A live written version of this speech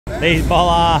These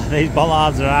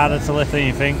bollards are harder to lift than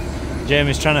you think.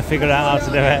 Jamie's trying to figure out how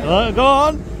to do it. Look, go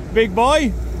on, big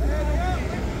boy.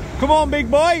 Come on, big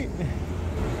boy.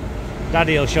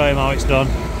 Daddy will show him how it's done.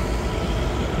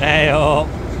 Hey up.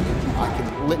 I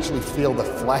can literally feel the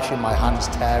flesh in my hands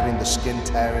tearing, the skin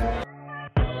tearing.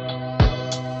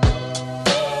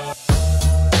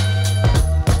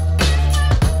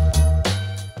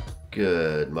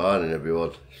 Good morning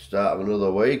everyone. Start of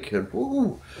another week and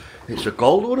woo, it's a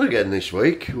cold one again this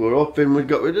week. We're hoping we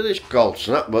got rid of this cold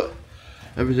snap, but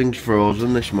everything's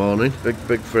frozen this morning.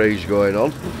 Big freeze going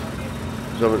on.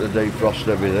 So having to defrost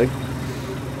everything.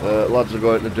 Lads are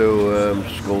going to do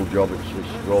school job. It's this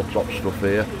roll top stuff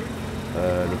here.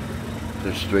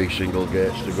 There's 3 single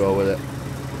gates to go with it.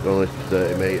 Only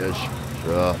 30 metres.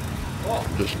 So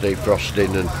just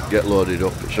defrosting and get loaded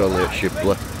up. It's only at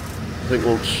Shipley. I think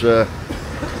once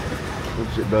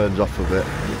it burns off a bit,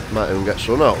 might even get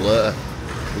sun out later.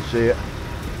 You see it,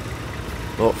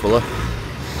 hopefully.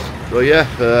 So yeah,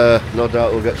 no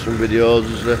doubt we'll get some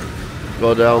videos as they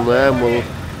go down there, and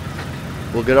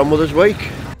we'll get on with this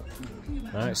week.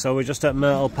 Right, so we're just at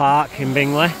Myrtle Park in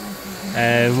Bingley,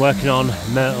 working on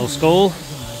Myrtle School.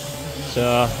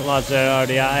 So lads are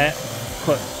already at it.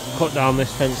 Cut down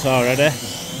this fence already.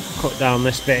 Cut down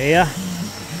this bit here.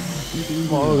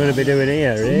 What we're going to be doing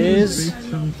here is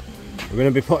we're going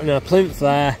to be putting a plinth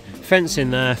there,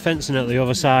 fencing there, fencing at the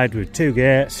other side with 2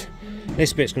 gates.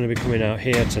 This bit's going to be coming out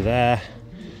here to there.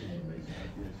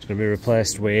 It's going to be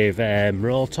replaced with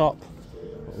roll top.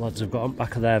 What lads have got on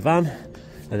back of their van,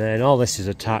 and then all this is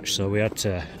attached, so we had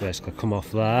to basically come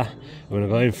off there. We're going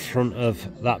to go in front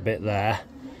of that bit there.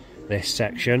 This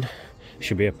section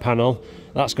should be a panel.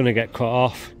 That's going to get cut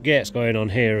off. Gates going on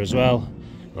here as well.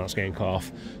 That's getting cut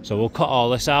off. So we'll cut all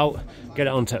this out, get it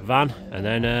onto the van, and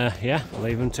then yeah,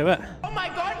 leave them to it. Oh my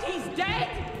god, he's dead!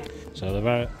 So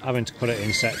they're having to cut it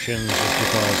in sections just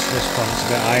because this point's a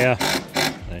bit higher,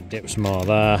 and it dips more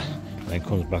there, and then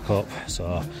comes back up.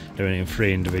 So doing it in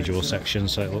 3 individual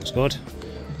sections so it looks good.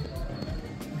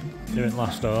 Do it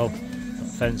last all.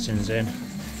 Fencing's in.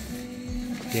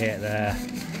 Gate there.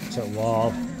 To the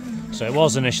wall. So it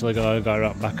was initially going to go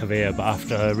right back of here, but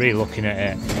after re-looking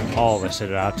at it, all this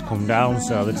had to come down,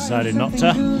 so they decided not to.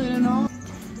 I've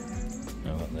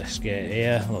got this gate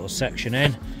here, a little section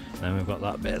in, and then we've got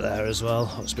that bit there as well,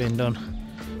 what's been done.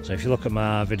 So if you look at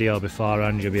my video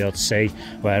beforehand, you'll be able to see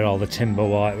where all the timber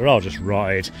we're all just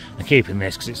rotted. I'm keeping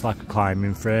this because it's like a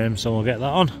climbing frame, so we'll get that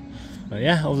on. But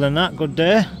yeah, other than that, good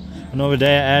day. Another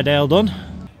day at Airedale done.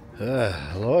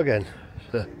 Hello again.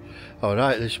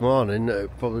 Alright, this morning,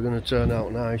 probably going to turn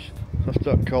out nice.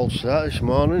 After that cold start this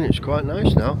morning, it's quite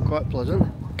nice now, quite pleasant.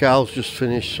 Carl's just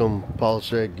finished some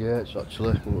palisade gates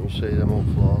actually, you can see them on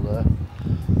the floor there.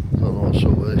 Don't know what's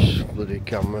up with this bloody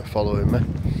camera following me.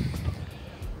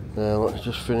 Let's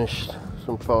just finish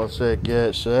some palisade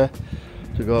gates there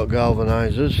to go at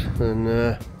galvanisers,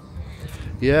 and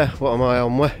yeah, what am I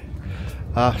on with?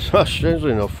 So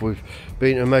strangely enough, we've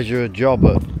been to measure a job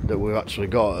that we've actually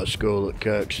got at a school at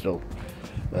Kirkstall.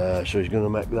 So he's going to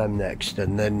make them next,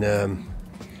 and then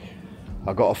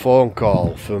I got a phone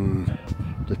call from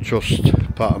the trust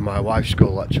part of my wife's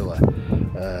school actually,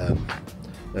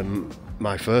 and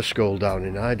my first school down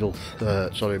in Airedale,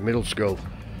 middle school,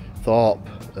 Thorpe,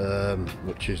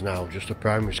 which is now just a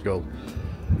primary school.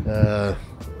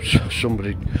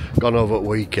 Somebody gone over at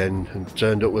weekend and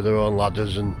turned up with their own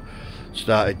ladders and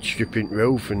started stripping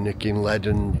roof and nicking lead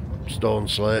and stone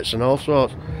slates and all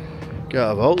sorts. Can't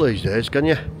have all these days, can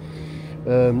you?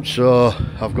 So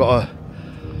I've got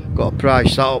a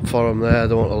price set up for them there.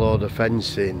 They want a load of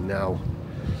fencing now.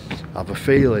 I have a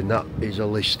feeling that is a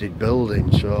listed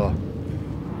building, so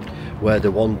where they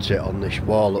want it on this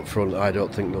wall up front, I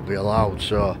don't think they'll be allowed.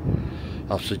 So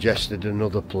I've suggested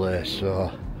another place.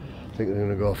 So I think they're going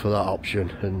to go for that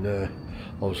option, and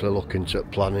obviously looking at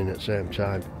planning at the same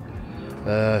time.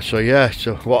 So yeah,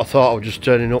 so what I thought, I was just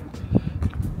turning up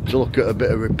to look at a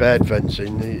bit of repaired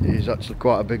fencing. Is actually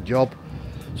quite a big job,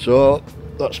 so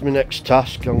that's my next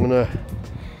task. I'm gonna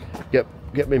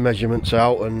get my measurements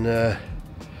out and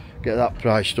get that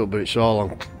priced up, but it's all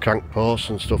on crank posts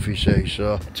and stuff, you see,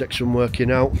 so it takes some working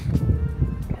out,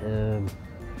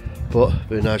 but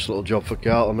be a nice little job for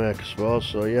Carl to make, I suppose.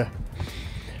 So yeah,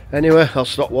 anyway, I'll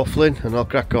stop waffling and I'll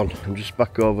crack on. I'm just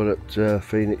back over at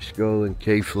Phoenix School in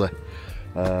Keighley.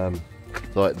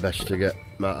 Thought it best to get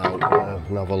Matt out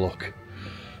and have a look,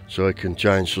 so he can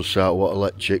try and suss out what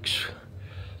electrics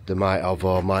they might have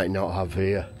or might not have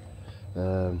here,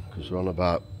 because we're on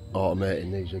about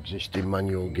automating these existing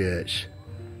manual gates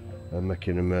and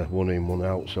making them a one in one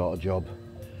out sort of job.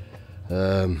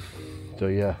 So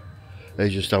yeah,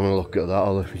 He's just having a look at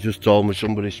that. He just told me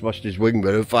somebody smashed his wing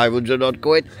mirror, 500 odd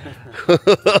quid.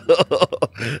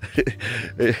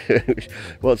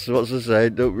 What's the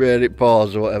saying? Don't rear it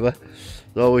paws or whatever.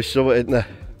 There's always something in there.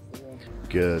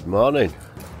 Good morning.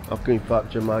 How can you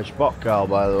factor my spot, Carl,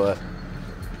 by the way?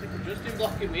 Just in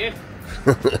blocking me.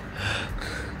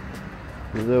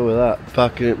 We'll do with that,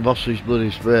 parking at Boss's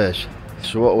bloody space.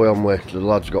 So what are we on with? The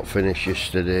lads got finished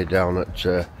yesterday down at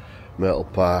Myrtle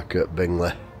Park at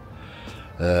Bingley.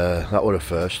 That were the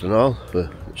first and all.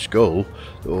 The school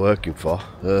that we're working for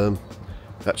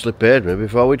actually paid me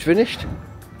before we'd finished.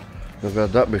 I've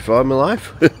had that before in my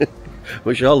life.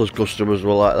 Wish all those customers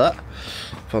were like that.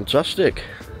 Fantastic.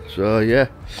 So yeah,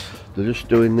 they're just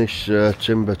doing this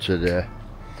timber today.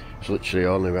 It's literally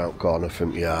only round corner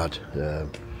from the yard.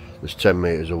 There's 10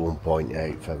 metres of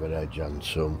 1.8 feathered edge and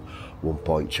some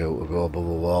 1.2 to go above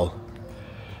the wall.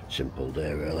 Simple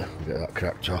day really, get that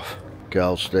cracked off.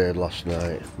 Carl stayed last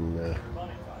night and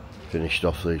finished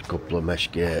off these couple of mesh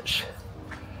gates.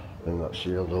 I think that's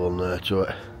the other one there to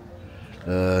it.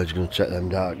 He's going to take them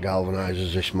dark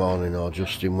galvanisers this morning, or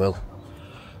Justin will.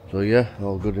 So yeah,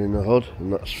 all good in the hood,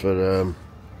 and that's for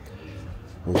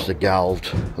once they're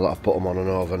galved, I'll put them on an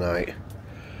overnight,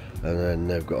 and then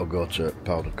they've got to go to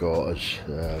powder coaters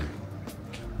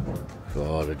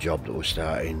for the job that we're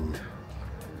starting,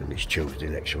 and it's Tuesday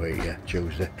next week, yeah,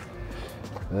 Tuesday.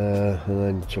 And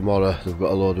then tomorrow they've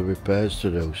got a load of repairs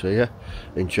to do, so yeah,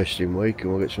 interesting week,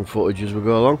 and we'll get some footage as we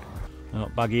go along.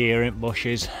 Got baggy ear in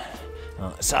bushes.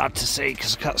 It's hard to see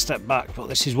because I can't step back, but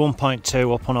this is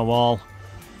 1.2 up on a wall.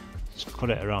 Let's cut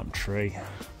it around a tree.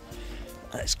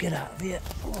 Let's get out of here.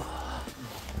 Oh,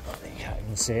 you can't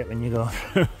even see it when you go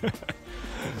through.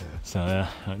 So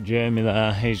yeah, Jamie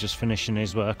there, he's just finishing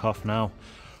his work off now.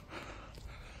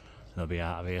 They'll be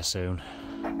out of here soon.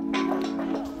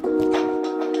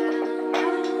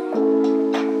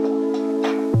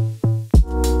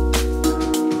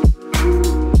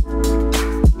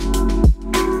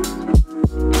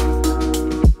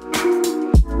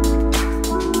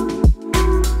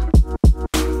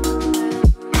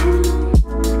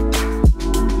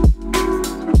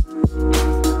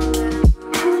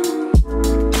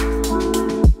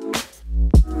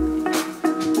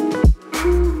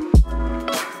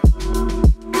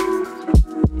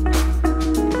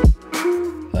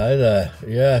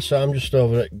 Yeah, so I'm just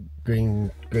over at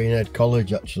Greenhead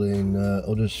College actually in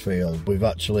Huddersfield. We've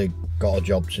actually got a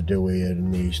job to do here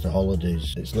in the Easter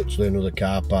holidays. It's literally another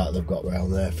car park they've got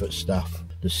around there for staff.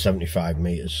 There's 75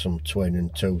 metres, some twin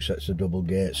and 2 sets of double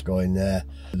gates going there.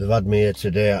 They've had me here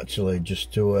today actually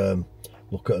just to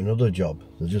look at another job.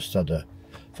 They've just had a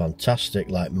fantastic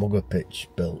like mugger pitch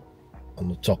built on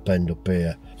the top end up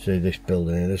here. See this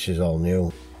building here, this is all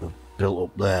new. Built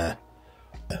up there.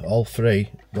 All free,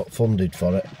 got funded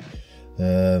for it,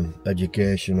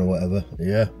 education or whatever.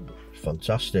 Yeah, it's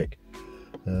fantastic.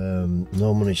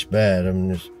 No money spare. I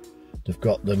mean, they've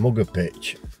got the mugger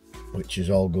pitch, which is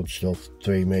all good stuff,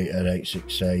 3 metre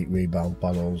 868 rebound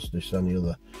panels, this and the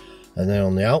other, and then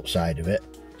on the outside of it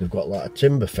they've got like a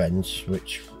timber fence,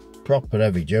 which proper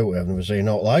heavy duty. I've never seen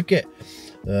out like it.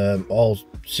 All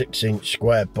 6-inch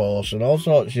square posts and all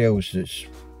sorts used. It's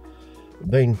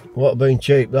been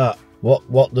cheap that.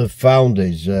 What they've found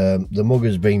is the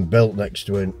mugger's been built next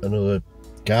to another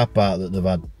car park that they've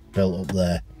had built up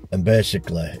there, and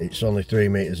basically it's only 3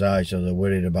 metres high, so they're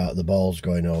worried about the balls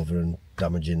going over and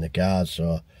damaging the cars.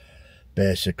 So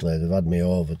basically they've had me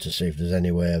over to see if there's any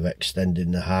way of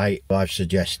extending the height. I've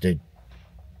suggested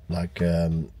like a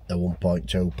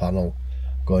 1.2 panel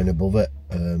going above it,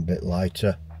 a bit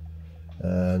lighter,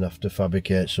 and have to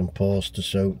fabricate some posts to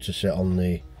suit to sit on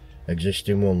the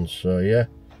existing ones. So yeah,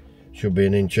 should be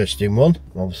an interesting one.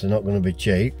 Obviously not going to be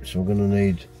cheap, so we're going to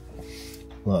need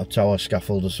like a tower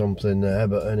scaffold or something there.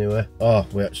 But anyway, oh,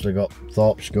 we actually got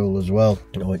Thorpe School as well.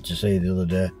 I went to see the other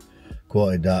day,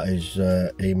 quoted that. He's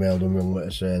emailed them and let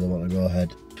us say they want to go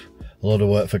ahead. A lot of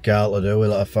work for Carl to do.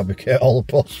 We'll have to fabricate all the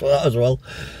posts for that as well.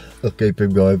 They'll keep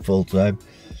him going full time.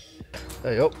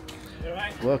 Hey up,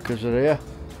 right. Workers are here.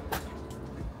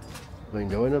 Been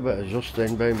doing a bit of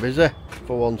Justin, been busy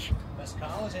for once. Best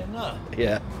Carl is in there.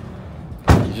 Yeah.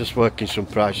 He's just working some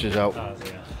prices out.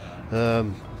 Yeah.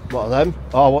 What are them?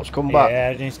 Oh, what's come back?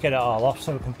 Yeah, I need to get it all off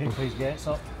so we can pick these gates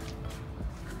up.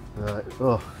 Right,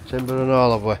 oh, timber and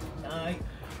all have we? Aye.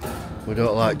 We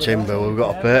don't like timber, we've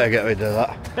got to pay to get rid of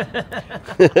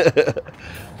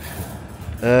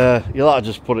that. You'll have to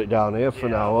just put it down here for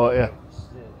now, won't you?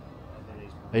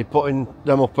 Are you putting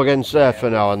them up against there for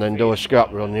now and then do a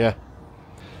scrap run, yeah?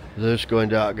 They're just going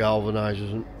dark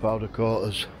galvanisers and powder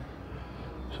coaters.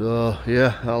 So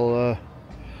yeah, I'll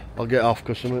I'll get off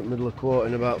because I'm in the middle of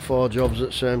quoting about 4 jobs at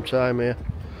the same time here.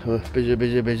 Busy,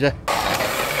 busy, busy.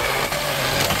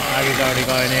 Harry's already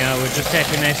going here. We're just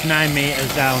taking this 9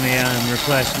 metres down here and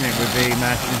replacing it with the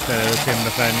mesh instead of the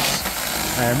timber fence.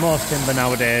 Most timber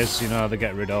nowadays, you know, they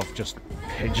get rid of, it just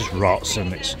rots,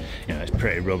 and it's, you know, it's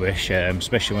pretty rubbish,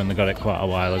 especially when they got it quite a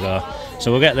while ago.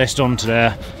 So we'll get this done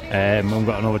today. We've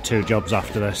got another 2 jobs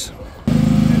after this.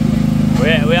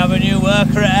 We have a new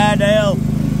worker at Airedale.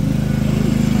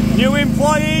 New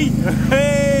employee!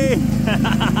 Hey!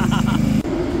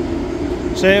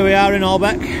 So here we are in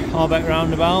Albeck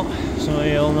roundabout. Some of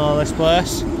you will know this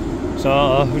place.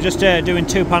 So we're just doing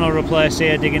 2 panel replace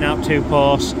here, digging out 2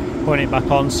 posts, putting it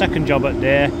back on. Second job at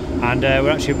day, and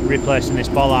we're actually replacing this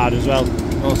bollard as well.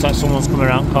 Looks like someone's come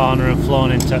around the corner and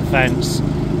flown into the fence.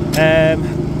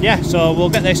 Yeah, so we'll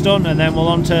get this done and then we'll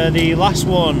on to the last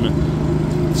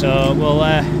one. So we'll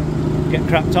get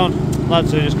cracked on.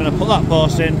 Lads are just going to put that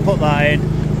post in, put that in,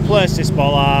 place this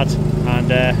bollard,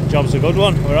 and job's a good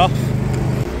one. We're off.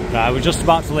 Right, we're just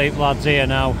about to leave, lads, here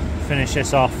now. Finish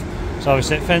this off. So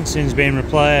obviously fencing's been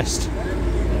replaced.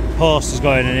 Post is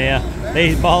going in here.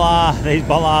 These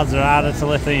bollards are harder to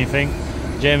lift than you think.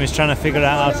 Jamie's trying to figure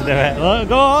out how to do it. Look,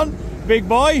 go on, big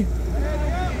boy.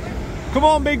 Come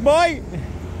on, big boy.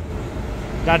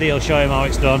 Daddy will show him how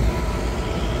it's done.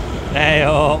 Hey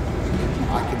up.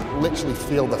 I can literally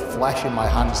feel the flesh in my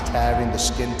hands tearing, the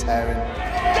skin tearing.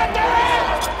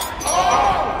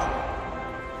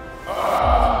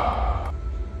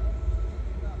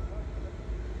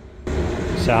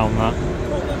 Sound that.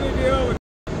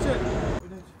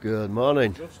 Good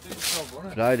morning.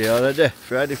 Friday already.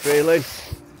 Friday feeling.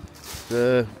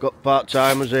 Got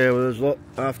part-timers here with us, look.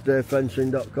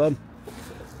 halfdayfencing.com.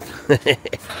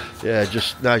 Yeah,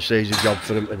 just nice easy job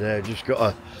for them today. Just got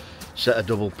a set of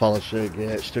double palisade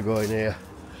gates to go in here.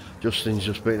 Justin's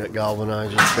just been at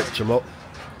Galvanised and picked them up.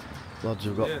 Lads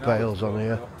have got pails on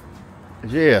here.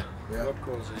 Is he here? Yeah, of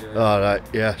course he is. Alright,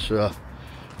 yeah, so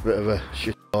bit of a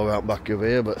shit all around back of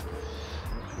here, but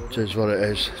it is what it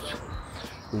is.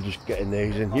 We're just getting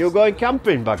these in. You going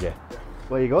camping, Baggy?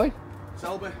 Where are you going?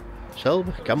 Selby.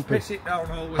 Selby, camping. Piss it down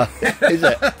all week. Is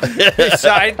it? He's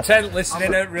sat in tent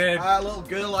listening at rain. A little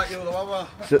girl like you with a mama.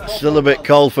 Still a bit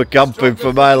cold for camping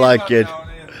for my liking.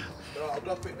 I'll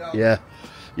drop it down. Yeah.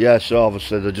 Yeah, so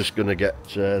obviously they're just going to get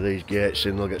these gates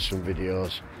in, they'll get some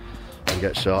videos and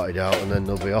get sorted out, and then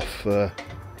they'll be off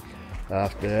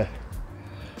half day.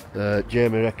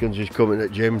 Jamie reckons he's coming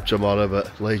at gym tomorrow, but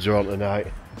Leeds are on tonight.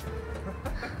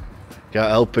 Can't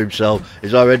help himself.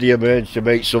 He's already arranged to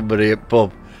meet somebody at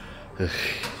pub.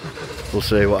 We'll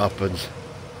see what happens.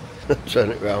 Turn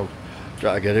it round.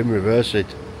 Try to get him reversing.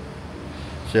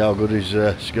 See how good his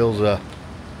skills are.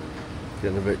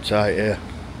 Getting a bit tight here.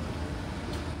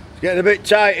 It's getting a bit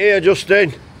tight here,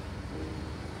 Justin.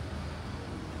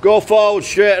 Go forward,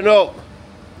 straighten up.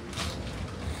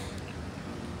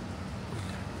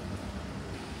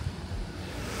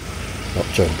 Not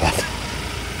too bad.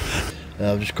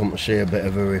 I've just come to see a bit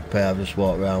of a repair. I've just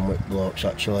walked around with blokes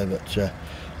actually, but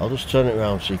I'll just turn it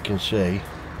around so you can see.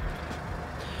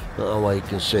 Not know why you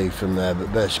can see from there,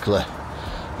 but basically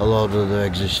a load of the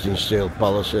existing steel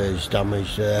palisades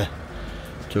damaged there.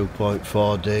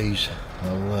 2.4Ds.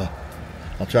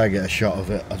 I'll try and get a shot of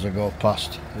it as I go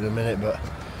past in a minute, but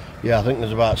yeah, I think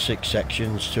there's about 6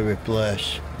 sections to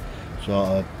replace.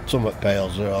 So some of the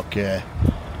pails are okay,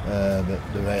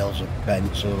 but the rails are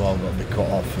bent, so they've all got to be cut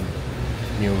off and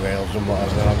new rails and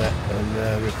whatever on it,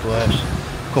 and replace.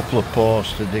 A couple of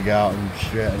posts to dig out and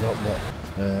straighten up, but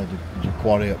there's a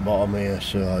quarry at the bottom here,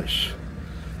 so it's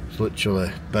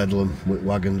literally bedlam with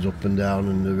wagons up and down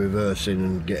and the reversing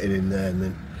and getting in there and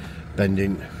then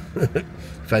bending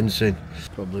fencing.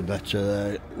 Probably better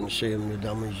there, you can see the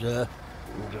damage there.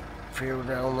 There's a few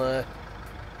down there,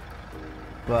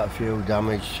 quite a few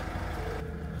damaged.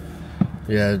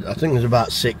 Yeah, I think there's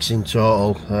about 6 in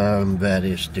total,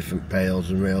 various different pails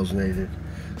and rails needed.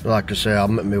 Like I say, I'll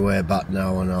make my way back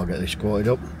now and I'll get this quoted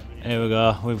up. Here we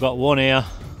go, we've got one here.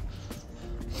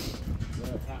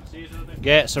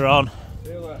 Gates are on.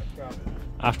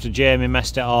 After Jamie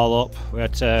messed it all up, we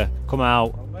had to come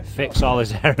out, fix all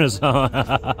his errors.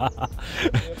 I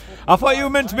thought you were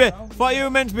meant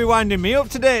to be winding me up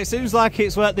today. It seems like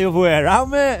it's worked the other way around,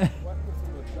 mate.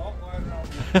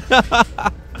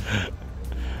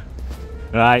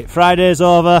 Right, Friday's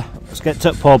over. Let's get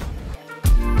to the pub.